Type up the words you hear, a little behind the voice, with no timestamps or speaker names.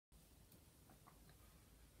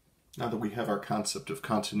Now that we have our concept of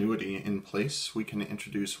continuity in place, we can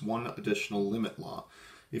introduce one additional limit law.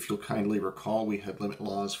 If you'll kindly recall, we had limit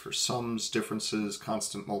laws for sums, differences,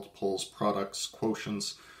 constant multiples, products,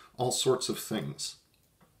 quotients, all sorts of things.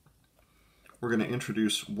 We're going to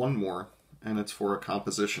introduce one more, and it's for a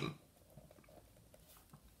composition.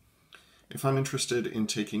 If I'm interested in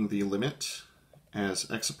taking the limit as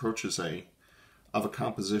x approaches a of a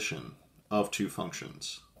composition of two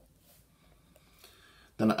functions,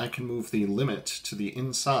 then I can move the limit to the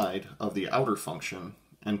inside of the outer function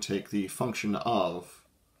and take the function of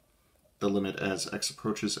the limit as x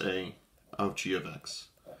approaches a of g of x,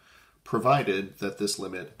 provided that this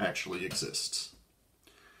limit actually exists.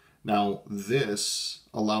 Now, this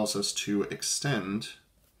allows us to extend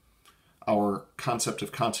our concept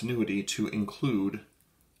of continuity to include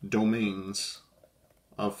domains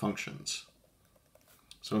of functions.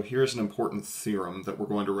 So here's an important theorem that we're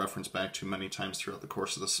going to reference back to many times throughout the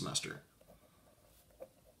course of the semester.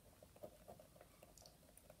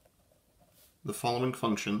 The following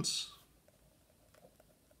functions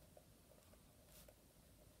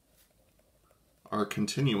are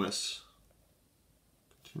continuous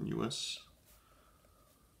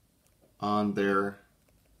on their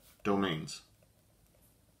domains.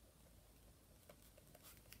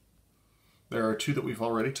 There are two that we've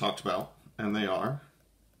already talked about, and they are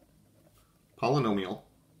polynomial,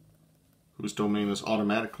 whose domain is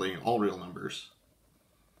automatically all real numbers,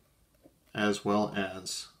 as well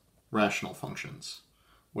as rational functions,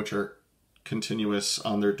 which are continuous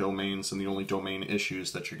on their domains, and the only domain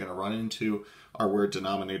issues that you're going to run into are where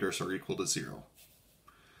denominators are equal to 0.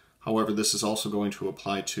 However, this is also going to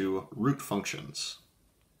apply to root functions,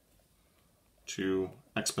 to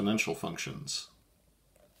exponential functions,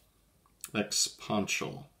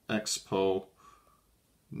 exponential.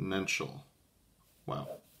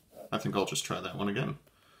 Wow, I think I'll just try that one again.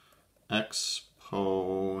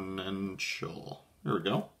 Exponential. There we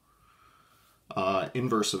go.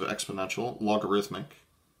 Inverse of exponential, logarithmic,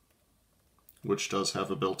 which does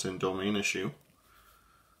have a built-in domain issue.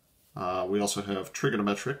 We also have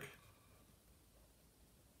trigonometric,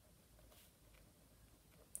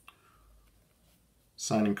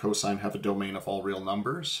 sine and cosine have a domain of all real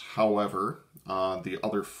numbers. However, the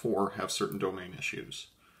other four have certain domain issues.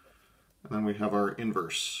 And then we have our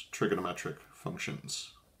inverse trigonometric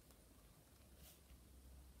functions.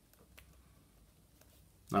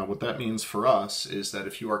 Now, what that means for us is that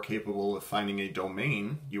if you are capable of finding a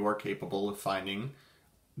domain, you are capable of finding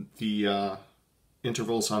the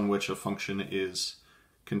intervals on which a function is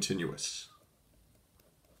continuous.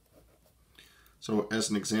 So,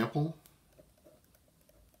 as an example,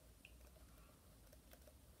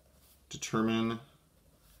 determine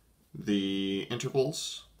the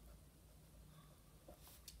intervals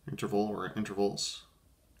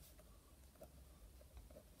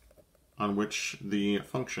on which the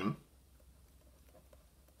function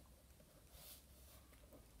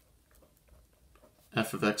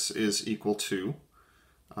f of x is equal to,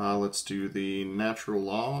 let's do the natural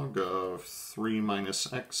log of 3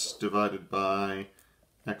 minus x divided by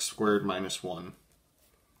x squared minus 1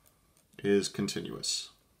 is continuous.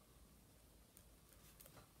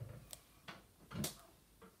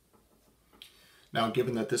 Now,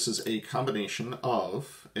 given that this is a combination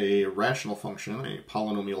of a rational function, a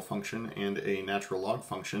polynomial function, and a natural log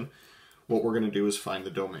function, what we're going to do is find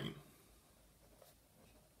the domain.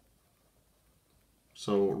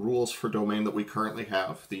 So, rules for domain that we currently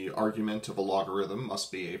have: the argument of a logarithm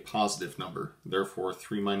must be a positive number, therefore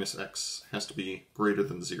 3 minus x has to be greater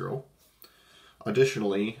than 0.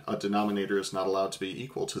 Additionally, a denominator is not allowed to be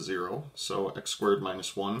equal to 0, so x squared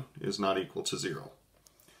minus 1 is not equal to 0.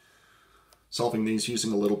 Solving these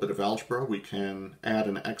using a little bit of algebra, we can add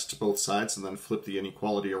an x to both sides and then flip the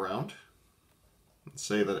inequality around. Let's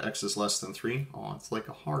say that x is less than 3. Oh, it's like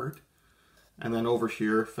a heart. And then over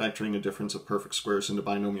here, factoring a difference of perfect squares into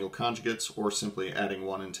binomial conjugates, or simply adding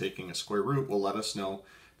 1 and taking a square root, will let us know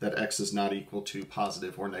that x is not equal to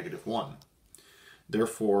positive or negative 1.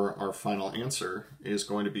 Therefore, our final answer is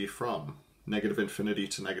going to be from negative infinity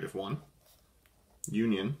to negative 1,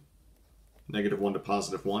 union negative 1 to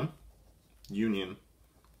positive 1, union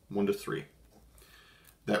 1 to 3.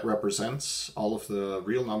 That represents all of the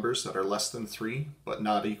real numbers that are less than 3, but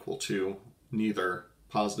not equal to neither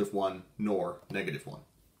positive 1 nor negative 1.